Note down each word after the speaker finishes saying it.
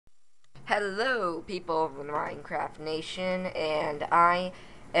Hello, people of the Minecraft Nation, and I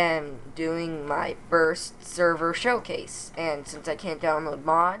am doing my first server showcase. And since I can't download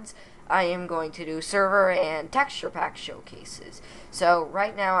mods, I am going to do server and texture pack showcases. So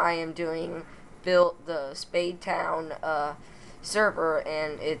right now I am doing the Spadetown server,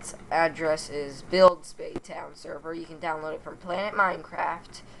 and its address is build Spadetown server. You can download it from Planet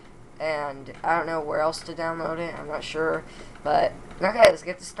Minecraft. And I don't know where else to download it, I'm not sure, but okay, let's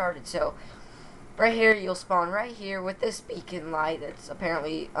get this started. So right here you'll spawn right here with this beacon light that's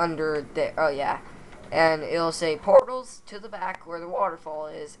apparently under the, oh yeah, and it'll say portals to the back where the waterfall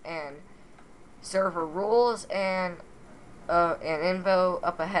is, and server rules, and info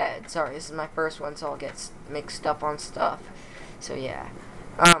up ahead. Sorry, this is my first one, so I'll get mixed up on stuff. So yeah,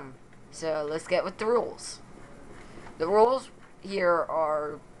 so let's get with the rules. The rules here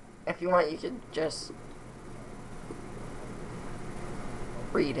are, if you want, you could just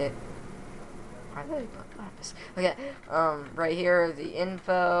read it. Why did I put lapis? Okay, right here, the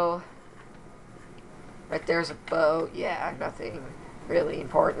info. Right there's a boat. Yeah, nothing really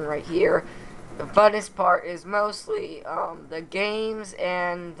important right here. The funnest part is mostly, the games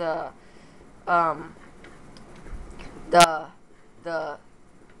and the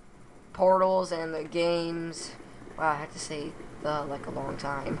portals and the games. Wow, I had to say like a long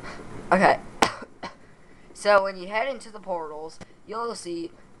time. Okay. So when you head into the portals, you'll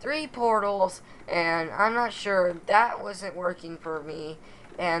see 3 portals, and I'm not sure, that wasn't working for me,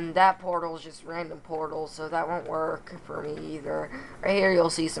 and that portal is just random portals, so that won't work for me either. Right here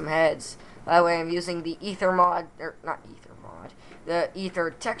you'll see some heads. By the way, I'm using the ether mod, or not ether mod, the ether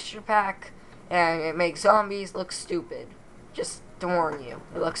texture pack, and it makes zombies look stupid. Just to warn you,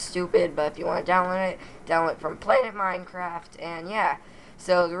 it looks stupid, but if you want to download it from Planet Minecraft. And yeah,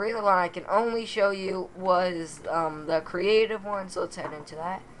 so the real one I can only show you was the creative one, so let's head into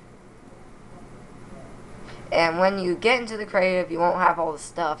that. And when you get into the creative, you won't have all the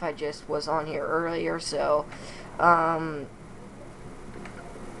stuff. I just was on here earlier, so if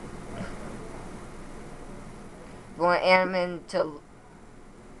you want admin to,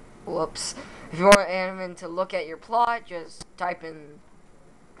 whoops. If you want admin to look at your plot, just type in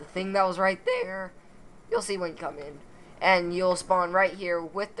the thing that was right there. You'll see when you come in. And you'll spawn right here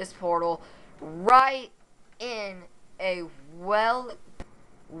with this portal, right in a well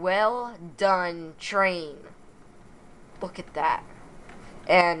done train. Look at that.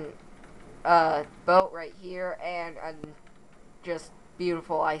 And boat right here, and a just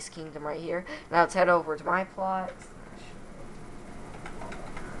beautiful ice kingdom right here. Now let's head over to my plot.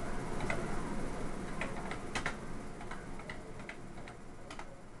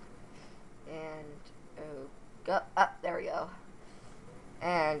 There we go.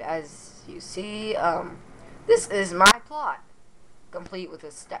 And as you see, this is my plot, complete with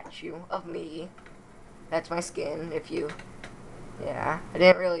a statue of me. That's my skin. If you, yeah, I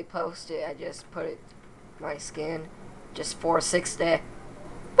didn't really post it. I just put it, my skin, just 460. Woo!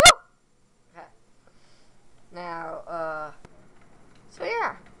 Okay. Now, so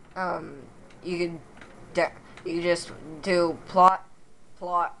yeah, you could just do plot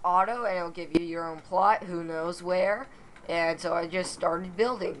auto, and it'll give you your own plot, who knows where. And so I just started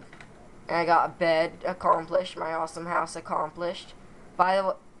building, and I got a bed accomplished, my awesome house accomplished. By the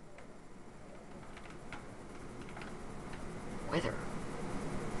way, wither.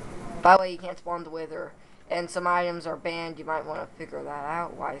 By the way, you can't spawn the wither, and some items are banned. You might want to figure that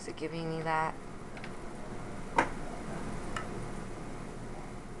out. Why is it giving me that?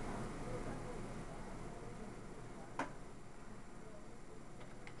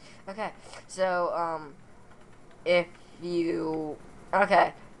 Okay, so, if you,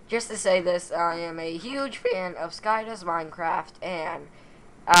 okay, just to say this, I am a huge fan of Skydoesminecraft, and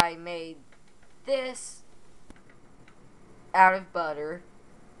I made this out of butter.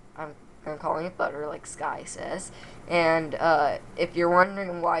 I'm calling it butter, like Sky says. And, if you're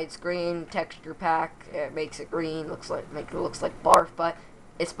wondering why it's green, texture pack, it makes it green, looks like barf, but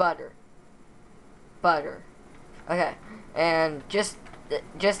it's butter. Butter. Okay, and just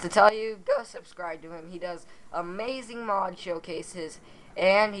to tell you, go subscribe to him. He does amazing mod showcases,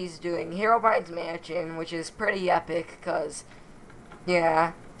 and he's doing Herobrine's Mansion, which is pretty epic, because,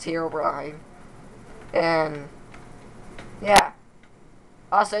 yeah, it's Herobrine. And, yeah.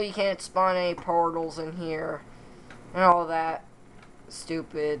 Also, you can't spawn any portals in here, and all that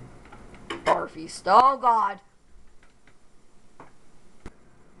stupid, barfy stuff. Oh, God!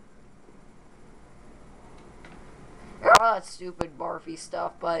 All that stupid barfy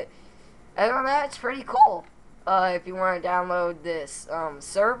stuff, but other than that, it's pretty cool. If you want to download this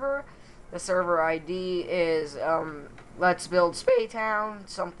server, the server ID is Let's Build Spadetown,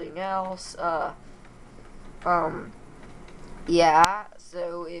 something else. Yeah,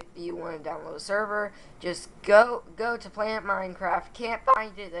 so if you want to download a server, just go to Planet Minecraft. Can't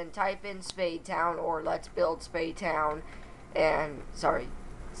find it, then type in Spadetown or Let's Build Spadetown, and sorry,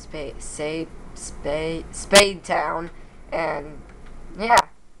 Spadetown, and yeah,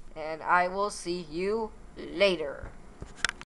 and I will see you later.